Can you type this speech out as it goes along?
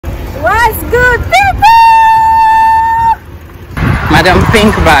What's good, people? Madam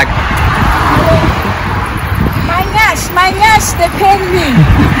Pink Bag. My gosh, they paid me.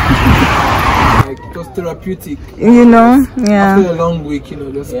 It was therapeutic. You know, yeah. After a long week, you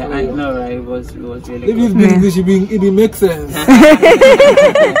know. Just yeah, I know, right? It was really maybe it's been English, it makes sense.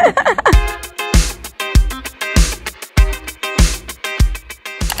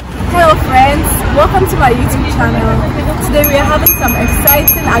 Hello friends, welcome to my YouTube channel. Today we are having some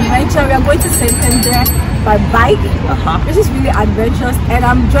exciting adventure. We are going to Szentendre by bike, which is really adventurous, and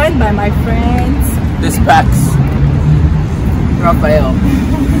I'm joined by my friends. This Pax. Raphael.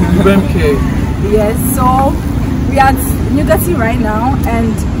 UMK. Yes, so we are at Hungary right now,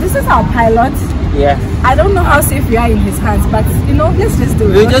 and this is our pilot. Yeah. I don't know how safe we are in his hands, but you know, let's just do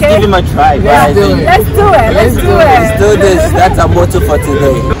it. We'll just give him a try. Let's do it. Let's do it. Let's do this. That's our motto for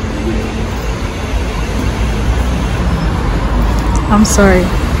today. I'm sorry.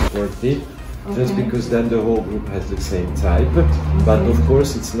 40, just because then the whole group has the same type. But of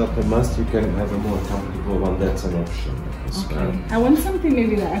course, it's not a must. You can have a more comfortable one. That's an option. Okay. I want something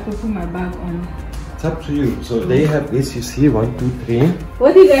maybe that I could put my bag on. It's up to you. So they have this. You see, 1, 2, 3.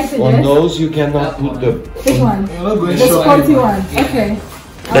 What do you guys suggest? On those, you cannot put the. Which one? The sporty one. Okay.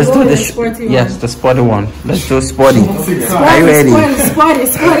 Let's do the sporty one. Yes, the sporty one. Let's do sporty. Sporty. Are you ready? Sporty.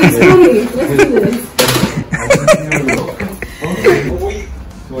 Let's do this.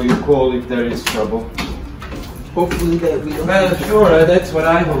 So you call if there is trouble. Hopefully that we don't. Well, sure. That's what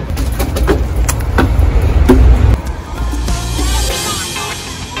I hope.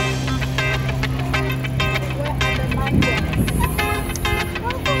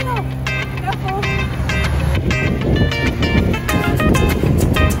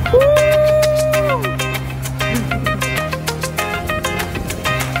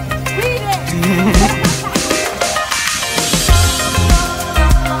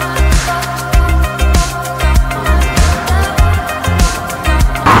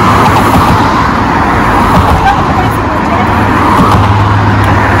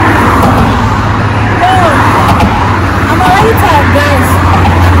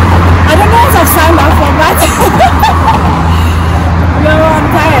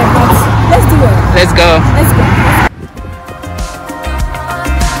 Let's go. Let's go.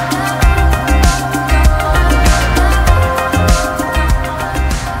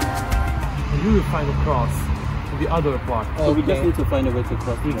 You will find a cross in the other part. So we just need to find a way to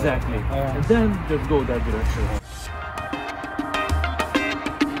cross. Exactly. And then just go that direction.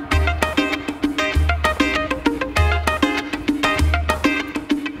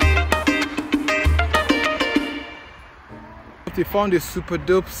 They found this super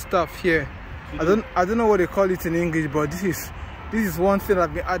dope stuff here. I don't know what they call it in English, but this is one thing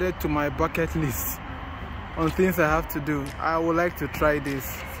that been added to my bucket list on things I have to do. I would like to try this.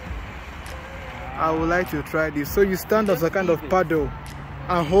 So you stand as a kind of paddle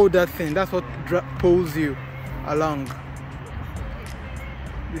and hold that thing. That's what pulls you along.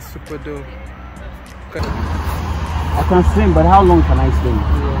 This super dope. Okay. I can swim, but how long can I swim?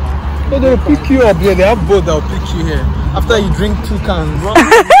 So they'll pick you up here. They have boat that'll pick you here after you drink 2 cans.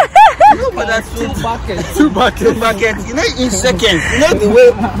 No, but that's 2 buckets. 2 buckets. 2 buckets. You know, in seconds. You know the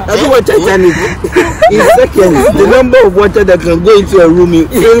way. Have you watched Titanic? In seconds, the number of water that can go into a room in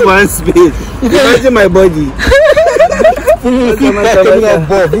one space. Imagine my body.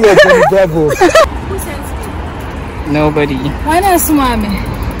 Nobody. Why not swim?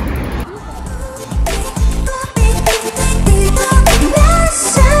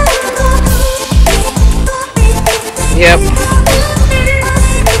 Yep.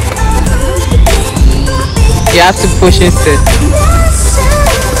 You have to push instead.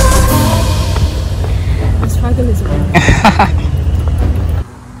 The struggle is real.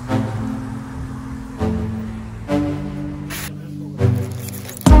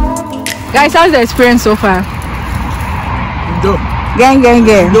 Guys, how's the experience so far? Dope. Gang.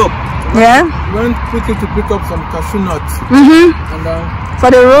 Dope. Yeah? Went quickly to pick up some cashew nuts. And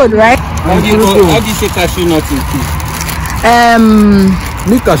for the road, right? How do you say cashew nut in tea?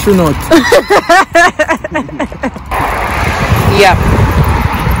 Me cashew nut. Yeah.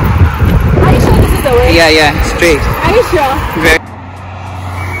 Are you sure this is the way? Yeah, straight. Are you sure? Very.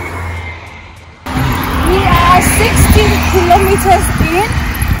 We are 16 kilometers in.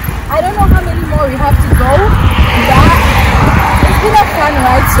 I don't know how many more we have to go. But it's been a fun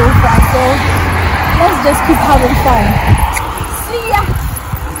ride so far. So let's just keep having fun. See ya.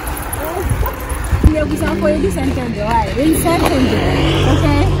 In Szentendre,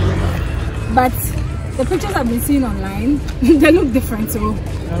 okay? But The pictures I've been seeing online, they look different, so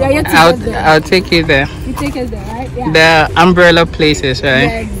yeah, yet to get there. I'll take you there. You take us there, right? Yeah. The umbrella places, right?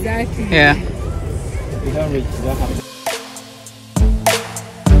 Yeah, exactly. Yeah. You don't reach, you don't have to.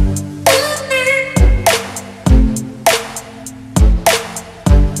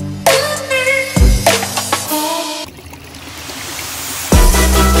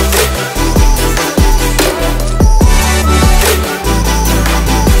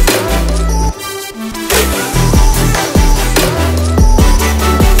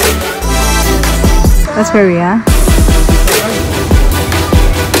 That's where we are.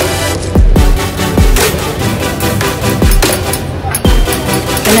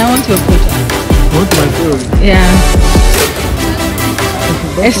 And I want your photo. Want my photo? Yeah.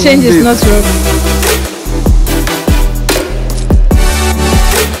 Exchange is not wrong.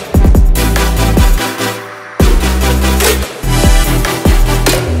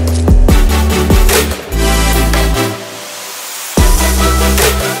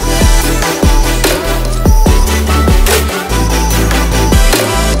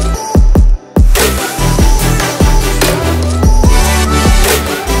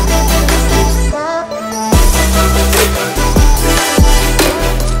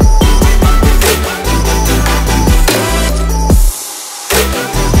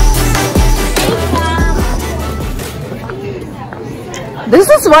 This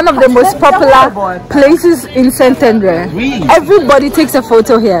is one of the most popular places in Szentendre. Really? Everybody takes a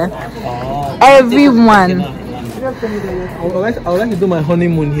photo here. Everyone. I would like to do my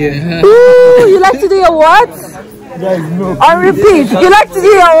honeymoon here. Ooh, you like to do your what? Guys, no. On repeat. You like to do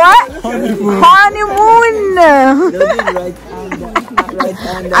your what? Honeymoon.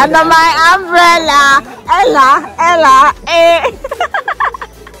 Under my umbrella. Ella, eh.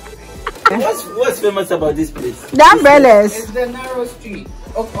 What's famous about this place? The umbrellas. It's the narrow street.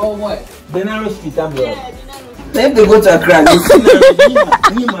 Or what? The narrow street umbrella. Then they go to Accra. They see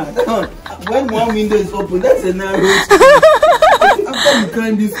Nima. When one window is open, that's a narrow street. After you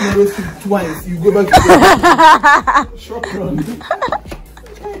climb this narrow street twice, you go back to the short run.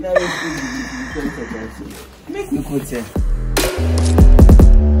 Narrow street. Make me go there.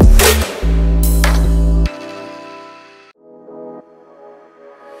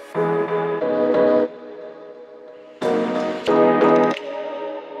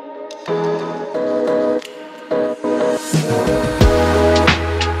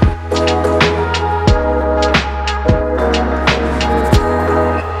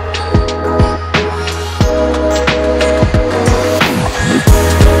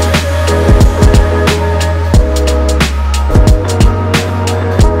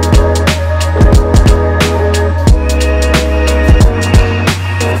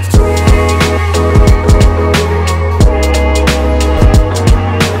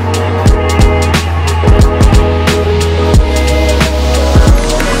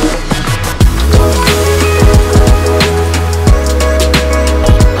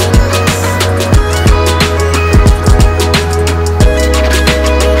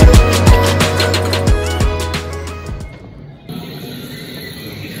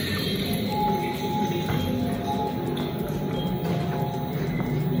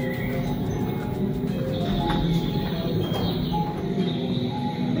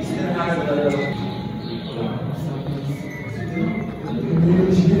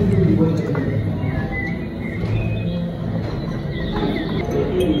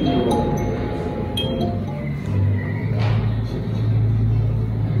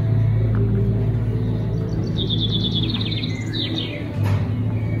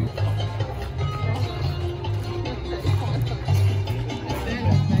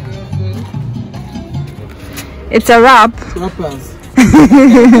 It's a wrap.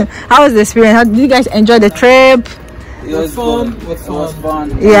 How was the experience? How did you guys enjoy the trip? It was fun. It was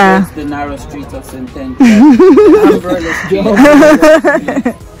fun. Yeah. It's the narrow street of Szentendre. I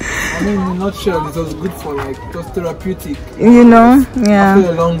mean, in a nutshell, it was good for like, it was therapeutic. You know, yeah.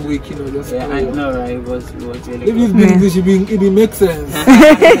 After a long week, you know, just Yeah, I know, right? It was really if it's been English, it makes sense.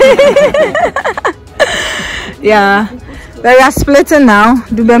 Yeah. But we are splitting now.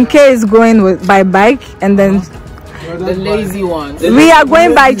 DBMK is going by bike, and then The lazy ones. we are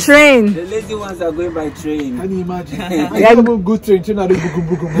going by train. The lazy ones are going by train. Can you imagine? I go good train, don't worry,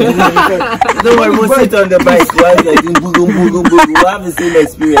 We'll sit on the bike while they're doing boogum, boogum, boogum. We'll have the same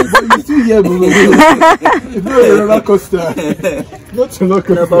experience. But you still hear it's not a roller coaster. Not a roller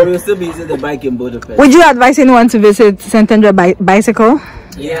coaster. No, but we'll still be using the bike in Budapest. Would you advise anyone to visit Szentendre by bicycle?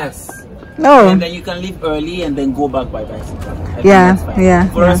 Yes. No. And then you can leave early and then go back by bicycle. Yeah, yeah.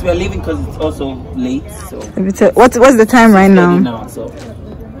 For us, we are leaving because it's also late. So What's the time right now? So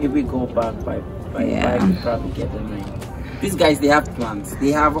if we go back by By Yeah. bike, you probably get them in. These guys, they have plans.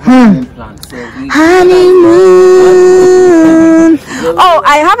 They have honeymoon plans. So Honeymoon. Oh,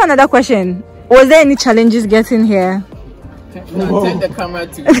 I have another question. Was there any challenges getting here? No, take the camera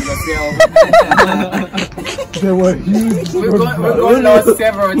to yourself. There were huge we got lost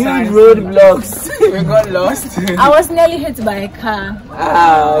several times. roadblocks. We got lost. I was nearly hit by a car.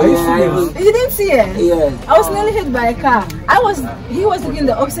 You didn't see it? Yeah. I was nearly hit by a car. He was looking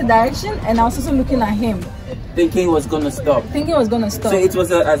the opposite direction, and I was also looking at him, Thinking he was gonna stop. thinking he was gonna stop. So it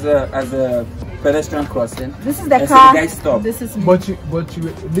was as a pedestrian crossing. This is the And so car. the guy stopped. This is me. But you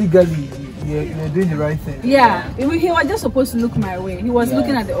legally, you're doing the right thing. Yeah, he was just supposed to look my way. He was Yeah.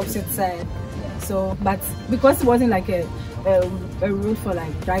 looking at the opposite side. So, but because it wasn't like a road for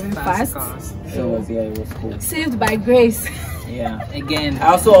like driving fast, cars. It was cool. saved by grace. Yeah. Again. I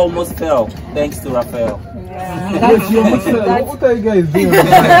also almost fell thanks to Raphael. Yeah. What are you guys doing?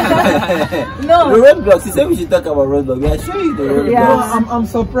 The No, roadblocks. He said we should talk about roadblocks. We are showing you the roadblocks. Yeah. No, I'm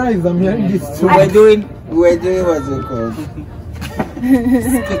surprised. I'm hearing this too. We were doing what's it called?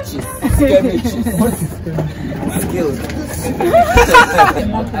 Sketches. Skills.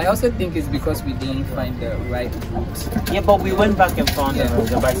 I also think it's because we didn't find the right route. Yeah, but we went back and found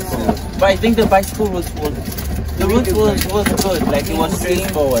the bicycle route. But I think the bicycle route was good. Like it was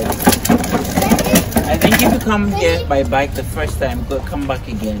straightforward. I think if you come here by bike the first time, come back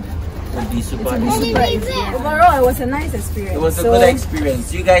again. Would be super easy. overall it was a nice experience. It was a good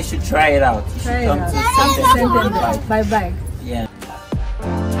experience. You guys should try it out. You should come to Szentendre. Bye bye. Yeah.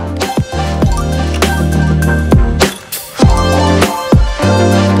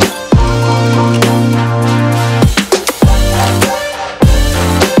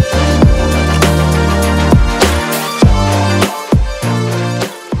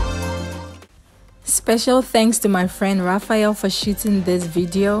 Special thanks to my friend Raphael for shooting this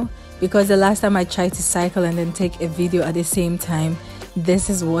video, because the last time I tried to cycle and then take a video at the same time, this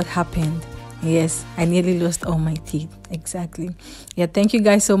is what happened. Yes, I nearly lost all my teeth. Exactly. Yeah, thank you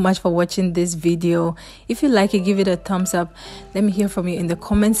guys so much for watching this video. If you like it, give it a thumbs up. Let me hear from you in the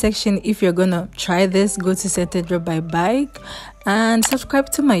comment section. If you're gonna try this, go to Szentendre by bike and subscribe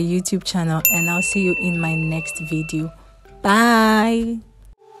to my YouTube channel, and I'll see you in my next video. Bye.